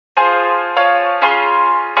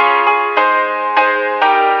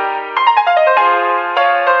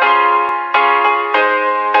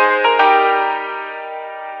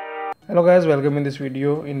Hello guys, welcome in this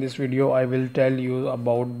video. In this video I will tell you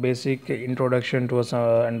about basic introduction to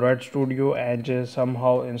Android Studio and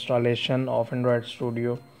somehow installation of Android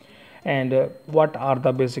Studio, and what are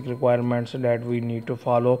the basic requirements that we need to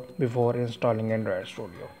follow before installing Android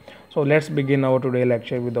Studio. So let's begin our today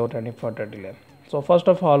lecture without any further delay. So first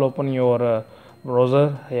of all, open your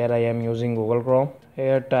browser. Here I am using Google Chrome.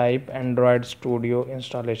 Here type Android Studio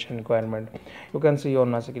installation requirement. You can see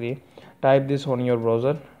on my screen. Type this on your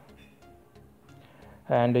browser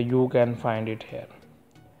and you can find it here.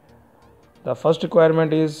 The first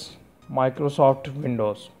requirement is Microsoft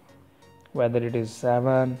Windows, whether it is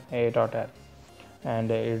 7, 8 or 10,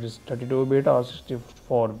 and it is 32-bit or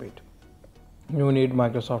 64-bit. You need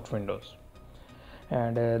Microsoft Windows,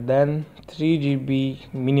 and then 3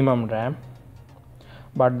 GB minimum RAM,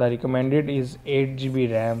 but the recommended is 8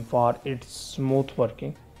 GB RAM for its smooth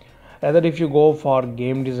working. Rather, if you go for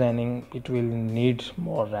game designing, it will need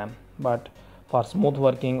more RAM, but for smooth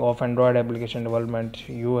working of Android application development,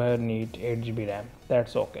 you need 8 GB RAM.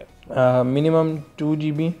 That's okay. Minimum 2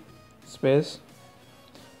 GB space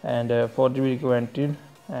and 4 GB recommended,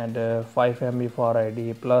 and 5 MB for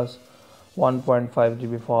IDE plus 1.5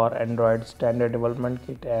 GB for Android standard development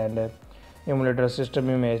kit and emulator system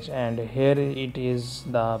image. And here it is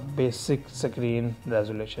the basic screen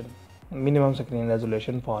resolution, minimum screen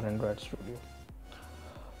resolution for Android Studio.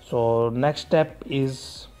 So next step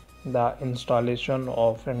is the installation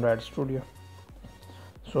of Android Studio.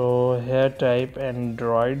 So here type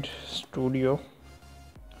Android Studio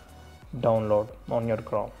download on your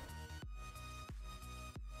Chrome.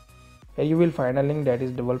 Here you will find a link that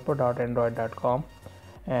is developer.android.com,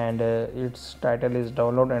 and its title is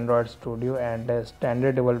download Android Studio and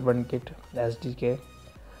standard development kit SDK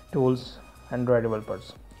tools Android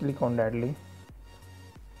developers. Click on that link.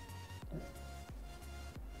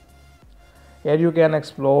 Here you can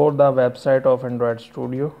explore the website of Android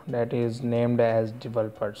Studio that is named as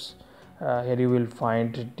developers. Here you will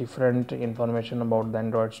find different information about the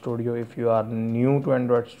Android Studio. If you are new to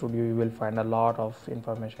Android Studio, you will find a lot of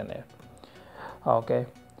information here. Okay,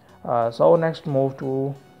 so next move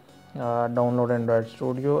to download Android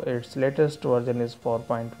Studio. Its latest version is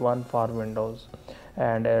 4.1 for Windows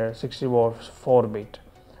and 64-bit.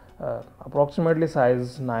 Approximately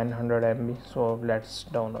size 900 MB. So let's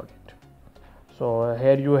download it. So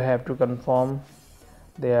here you have to confirm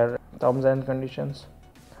their terms and conditions.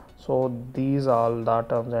 So these are the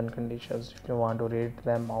terms and conditions. If you want to read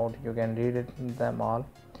them out, you can read them all,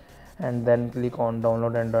 and then click on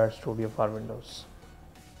download Android Studio for Windows.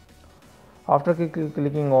 After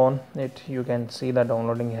clicking on it, you can see the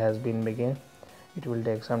downloading has been begun. It will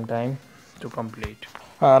take some time to complete.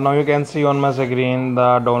 Now you can see on my screen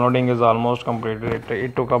the downloading is almost completed.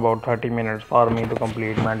 It took about 30 minutes for me to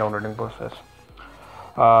complete my downloading process.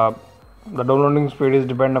 The downloading speed is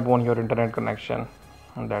depend upon your internet connection,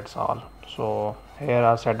 and that's all. So here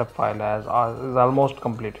our setup file is almost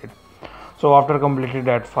completed. So after completing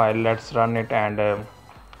that file, let's run it and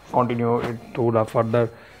continue it to the further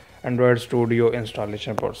Android Studio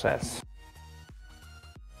installation process.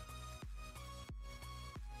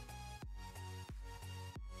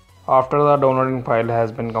 After the downloading file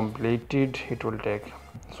has been completed, it will take.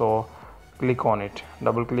 So click on it,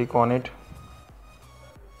 double click on it.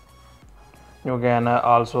 You can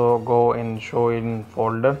also go in show in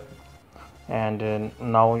folder, and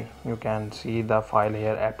now you can see the file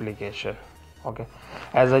here, application. Okay,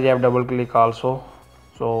 as I have double click also,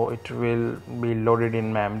 so it will be loaded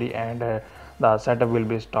in memory, and the setup will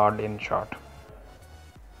be started in short.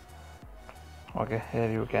 Okay,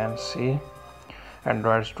 here you can see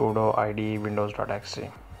Android Studio IDE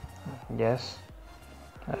windows.exe. Yes,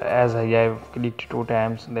 as I have clicked 2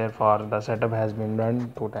 times, therefore the setup has been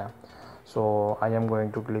done 2 times. So I am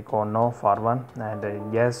going to click on no for one,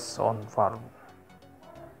 and yes on for.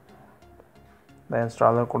 The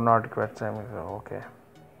installer could not request time. Okay,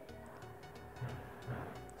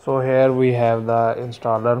 so here we have the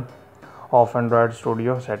installer of Android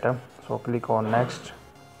Studio setup. So click on next,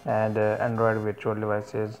 and Android virtual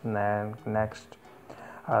devices, next,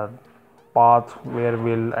 path where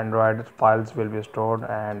will Android files will be stored,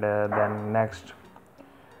 and then next.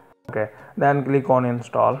 Okay, then click on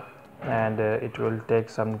install, and it will take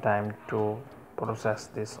some time to process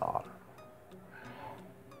this all.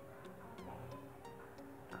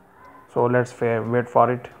 So let's wait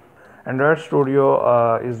for it. Android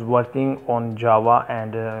Studio is working on Java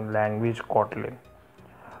and language Kotlin.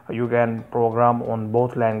 You can program on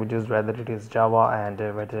both languages, whether it is Java and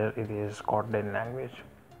whether it is Kotlin language.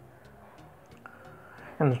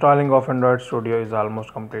 Installing of Android Studio is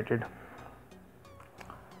almost completed.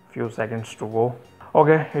 Few seconds to go.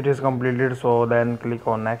 Okay, it is completed. So then click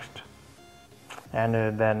on next, and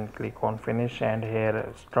then click on finish, and here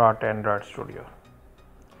start Android Studio.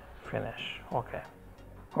 Finish.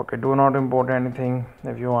 Okay, do not import anything.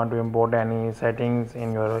 If you want to import any settings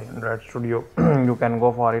in your Android Studio you can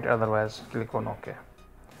go for it, otherwise click on OK.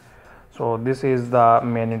 So this is the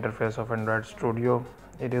main interface of Android Studio.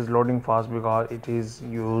 It is loading fast because it is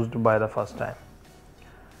used by the first time.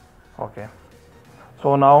 Okay,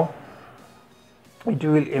 so now it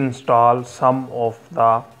will install some of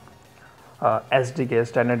the SDK,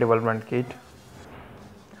 standard development kit,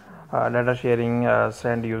 data sharing,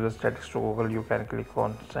 send user status to Google. You can click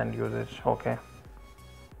on send usage. Okay,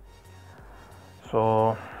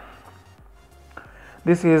 so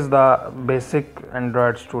this is the basic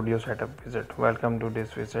Android Studio setup visit. Welcome to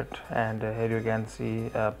this visit, and here you can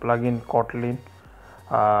see plugin Kotlin.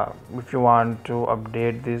 If you want to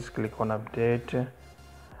update this, click on update,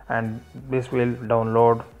 and this will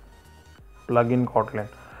download plugin Kotlin.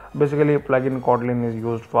 Basically, plugin Kotlin is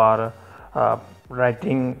used for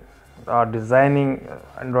writing or designing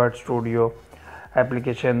Android Studio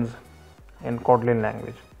applications in Kotlin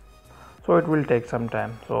language. So it will take some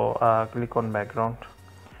time. So click on background,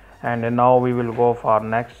 and now we will go for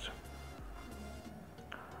next.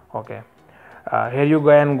 Okay, here you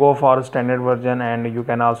can go for standard version, and you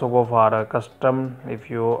can also go for a custom if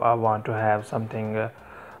you want to have something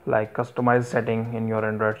like customized setting in your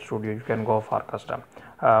Android Studio. You can go for custom,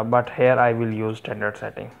 but here I will use standard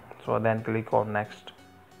setting. So then click on next,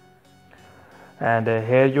 and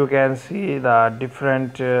here you can see the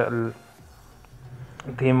different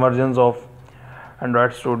theme versions of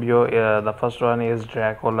Android Studio. The first one is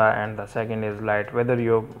Dracula and the second is Light. Whether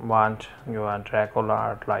you want Dracula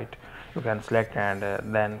or Light, you can select, and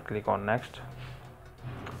then click on next.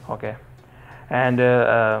 Okay, and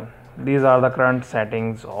these are the current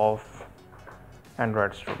settings of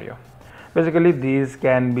Android Studio. Basically these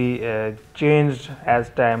can be changed as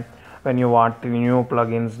time. When you want new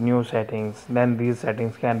plugins, new settings, then these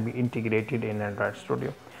settings can be integrated in Android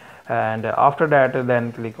Studio. And after that,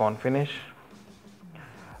 then click on finish.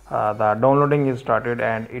 The downloading is started,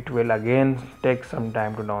 and it will again take some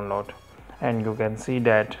time to download, and you can see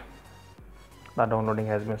that the downloading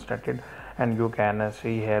has been started, and you can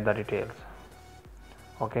see here the details.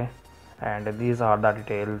 Okay, and these are the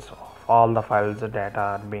details of all the files that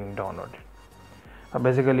are being downloaded.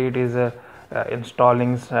 Basically it is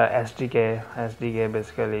installing SDK,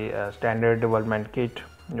 basically standard development kit,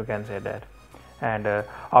 you can say that. And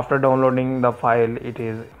after downloading the file, it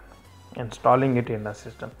is installing it in the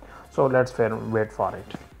system. So let's wait for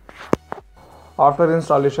it. After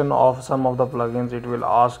installation of some of the plugins, it will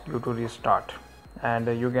ask you to restart, and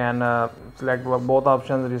you can select both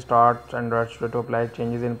options: restart Android Studio to apply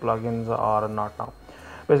changes in plugins, or not now.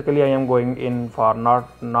 Basically I am going in for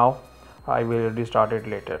not now. I will restart it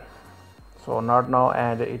later. So not now,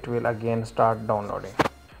 and it will again start downloading.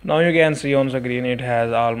 Now you can see on screen it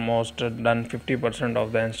has almost done 50%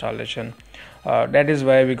 of the installation. That is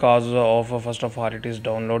why, because of first of all it is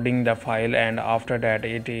downloading the file, and after that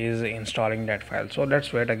it is installing that file. So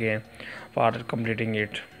let's wait again for completing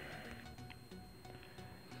it.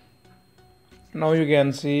 Now you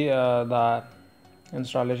can see the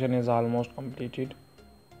installation is almost completed,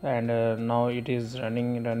 and now it is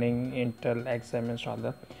running Intel XM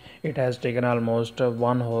installer. It has taken almost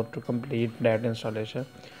 1 hour to complete that installation.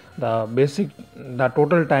 The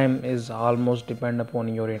total time is almost depend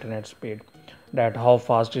upon your internet speed, that how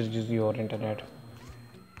fast is your internet.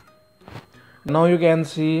 Now you can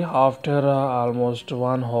see after almost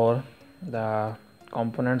 1 hour the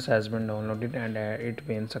components has been downloaded, and it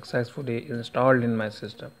been successfully installed in my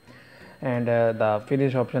system, and the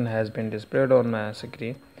finish option has been displayed on my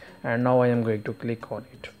screen, and now I am going to click on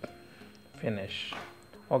it. Finish.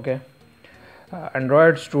 Okay,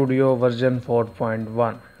 Android Studio version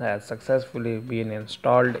 4.1 has successfully been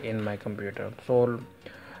installed in my computer. So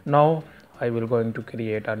now I will going to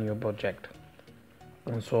create a new project.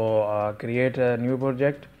 So create a new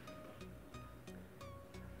project,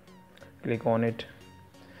 click on it,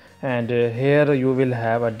 and here you will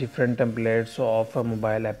have a different templates of a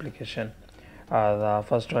mobile application. The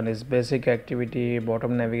first one is basic activity,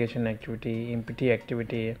 bottom navigation activity, MPT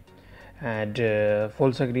activity, and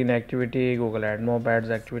full screen activity, Google Ad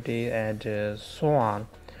Mobiles activity, and so on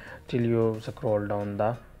till you scroll down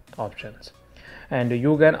the options. And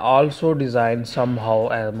you can also design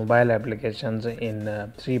somehow mobile applications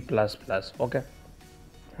in C++. Okay,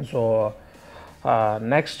 so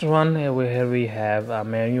next one, here we have a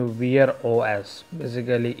menu Wear OS.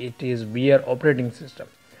 Basically it is Wear operating system.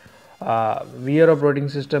 via operating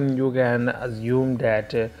system, you can assume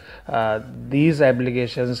that these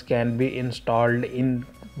applications can be installed in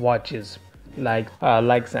watches like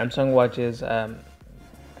Samsung watches.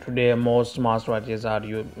 Today most smartwatches are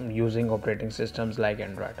using operating systems like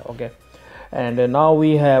Android. Okay, and now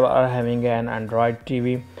we are having an Android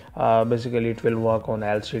TV. Basically it will work on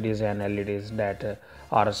LCDs and LEDs that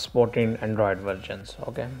are supporting Android versions.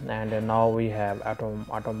 Okay, and now we have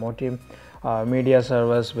automotive media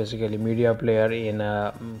service, basically media player in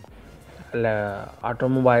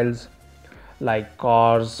automobiles like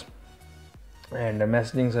cars and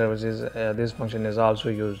messaging services. This function is also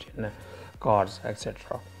used in cars,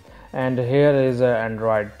 etc. And here is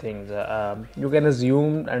Android things. You can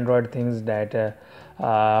assume Android things that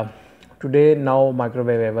today now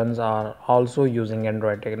microwave ovens are also using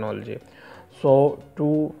Android technology. So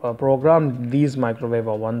to program these microwave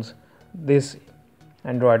ovens, this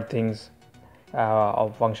Android things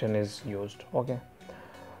of function is used. Okay,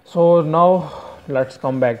 so now let's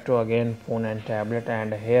come back to again phone and tablet,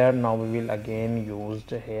 and here now we will again use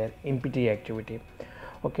here MPT activity.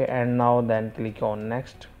 Okay, and now then click on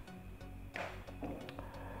next.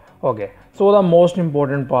 Okay, so the most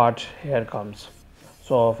important part here comes.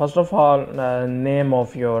 So first of all, name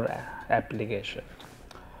of your application.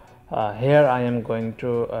 Here I am going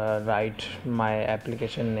to write my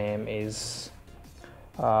application name is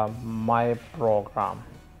my program,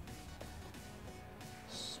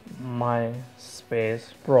 my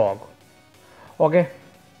space prog. Okay,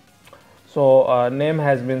 so name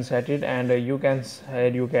has been set it, and you can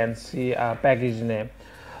see a package name.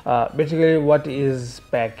 Basically what is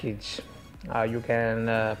package?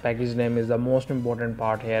 Package name is the most important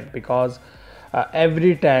part here, because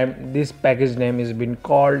every time this package name is been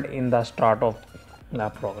called in the start of the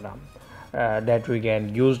program, that we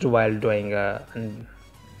can use while doing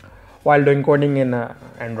coding in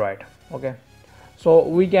Android. Okay, so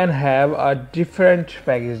we can have a different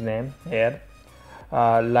package name here,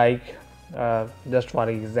 just for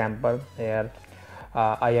example here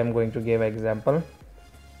I am going to give example,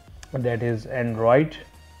 that is Android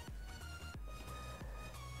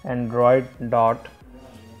dot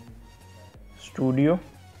studio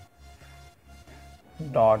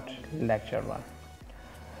dot lecture1.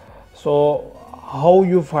 So how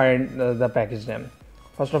you find the package name?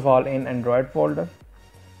 First of all, in Android folder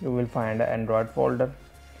you will find an Android folder,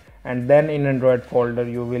 and then in Android folder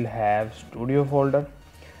you will have studio folder,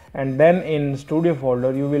 and then in studio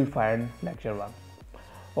folder you will find lecture1.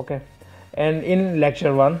 Okay, and in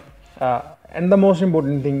lecture1 and the most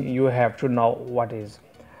important thing you have to know what is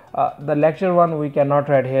the lecture1. We cannot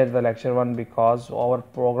write here the lecture1 because our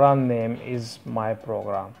program name is my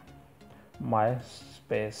program, my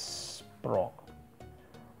space prog.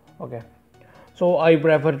 Okay, so I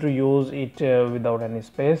prefer to use it without any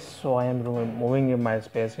space, so I am removing in my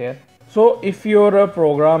space here. So if your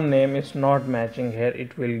program name is not matching here,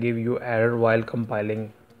 it will give you error while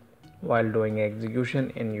compiling, while doing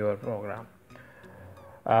execution in your program.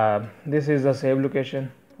 This is the save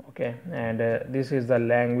location. Okay, and this is the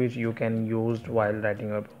language you can use while writing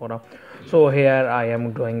your program. So here I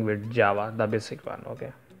am going with Java, the basic one.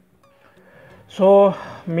 Okay, so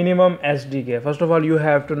minimum SDK. First of all, you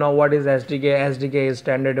have to know what is SDK. SDK is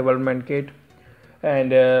standard development kit.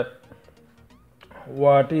 And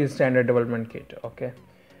what is standard development kit? Okay,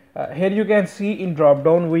 here you can see in drop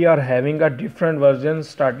down we are having a different version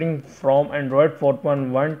starting from Android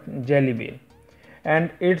 4.1 Jelly Bean,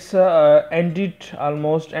 and it's ended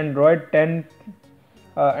almost Android 10,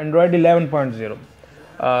 Android 11.0.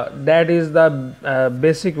 That is the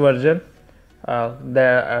basic version.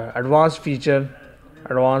 The advanced feature,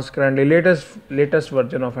 currently latest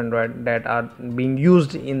version of Android that are being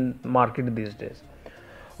used in market these days.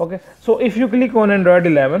 Okay, so if you click on Android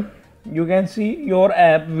 11, you can see your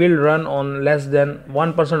app will run on less than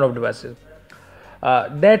 1% of devices.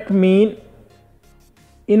 That means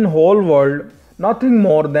in whole world nothing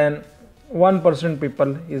more than 1%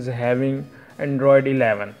 people is having Android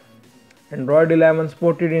 11. Android 11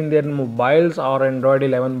 supported in their mobiles or Android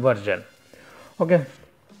 11 version. Okay,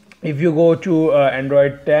 if you go to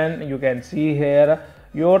Android 10, you can see here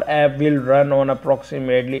your app will run on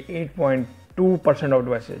approximately 8.2% of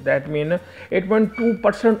devices. That means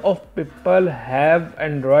 8.2% of people have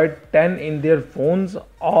Android 10 in their phones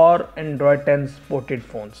or Android 10 supported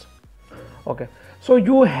phones. Okay, so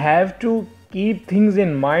you have to keep things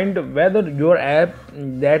in mind whether your app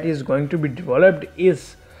that is going to be developed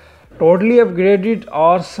is totally upgraded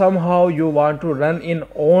or somehow you want to run in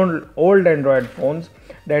old Android phones.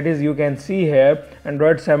 That is, you can see here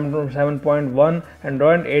Android 7.1,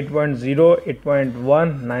 Android 8.0, 8.1,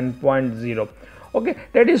 9.0. Okay,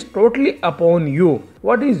 that is totally upon you.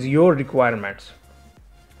 What is your requirements?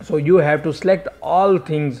 So you have to select all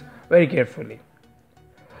things very carefully.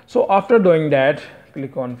 So after doing that,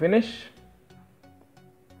 click on finish,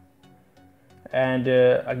 and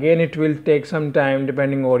again it will take some time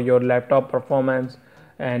depending on your laptop performance,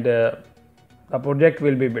 and the project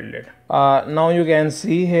will be built. Now you can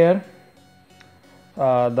see here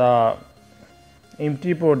the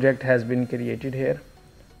empty project has been created here.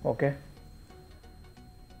 Okay,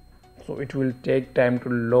 so it will take time to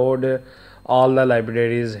load all the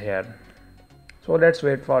libraries here, so let's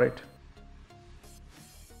wait for it.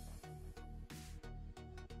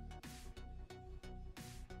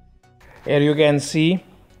 Here you can see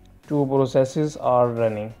two processes are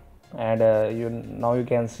running, and now you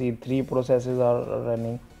can see three processes are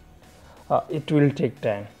running. It will take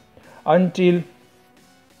time until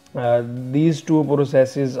these two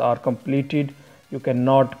processes are completed. You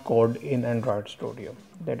cannot code in Android Studio.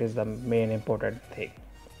 That is the main important thing.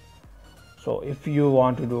 So if you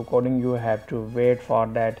want to do coding, you have to wait for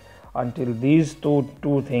that until these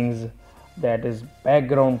two things, that is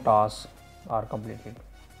background tasks, are completed.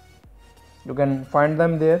 You can find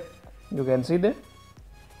them there. You can see there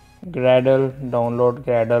Gradle, download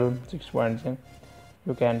Gradle 6.0.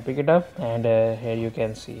 you can pick it up, and here you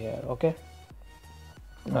can see here. Okay,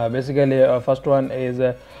 basically first one is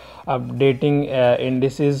updating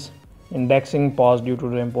indices, indexing paused due to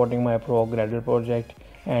the importing my pro Gradle project,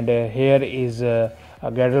 and here is a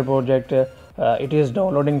Gradle project. It is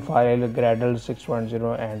downloading file Gradle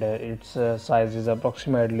 6.0, and its size is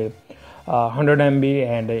approximately 100 MB,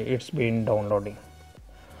 and it's been downloading.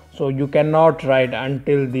 So you cannot write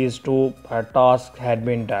until these two tasks had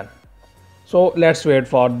been done. So let's wait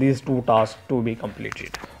for these two tasks to be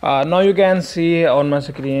completed. Now you can see on my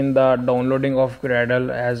screen the downloading of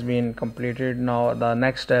Gradle has been completed. Now the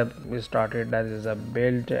next step is started, that is a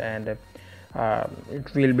build, and it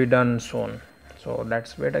will be done soon. So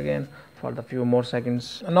let's wait again for the few more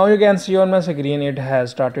seconds. Now you can see on my screen it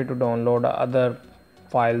has started to download other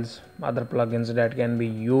files, other plugins that can be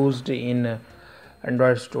used in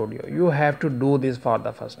Android Studio. You have to do this for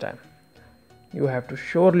the first time. You have to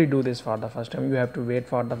surely do this for the first time. You have to wait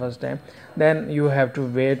for the first time, then you have to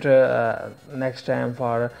wait next time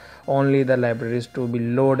for only the libraries to be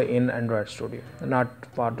loaded in Android Studio, not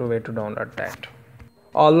for to wait to download that.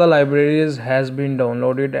 All the libraries has been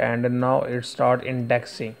downloaded, and now it start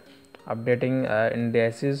indexing, updating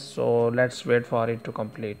indices. So let's wait for it to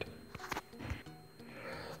complete.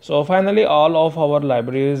 So finally all of our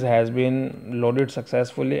libraries has been loaded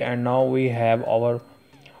successfully, and now we have our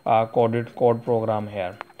code program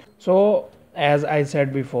here. So as I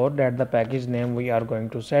said before, that the package name we are going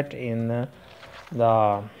to set in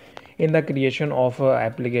the creation of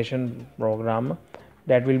application program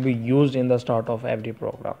that will be used in the start of every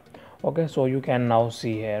program. Okay, so you can now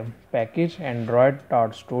see here package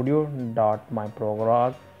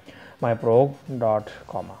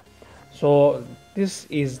android.studio.myprog.comma. So this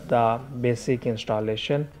is the basic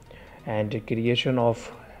installation and creation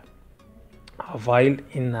of a file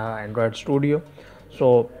in Android Studio.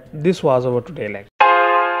 So this was our today lecture.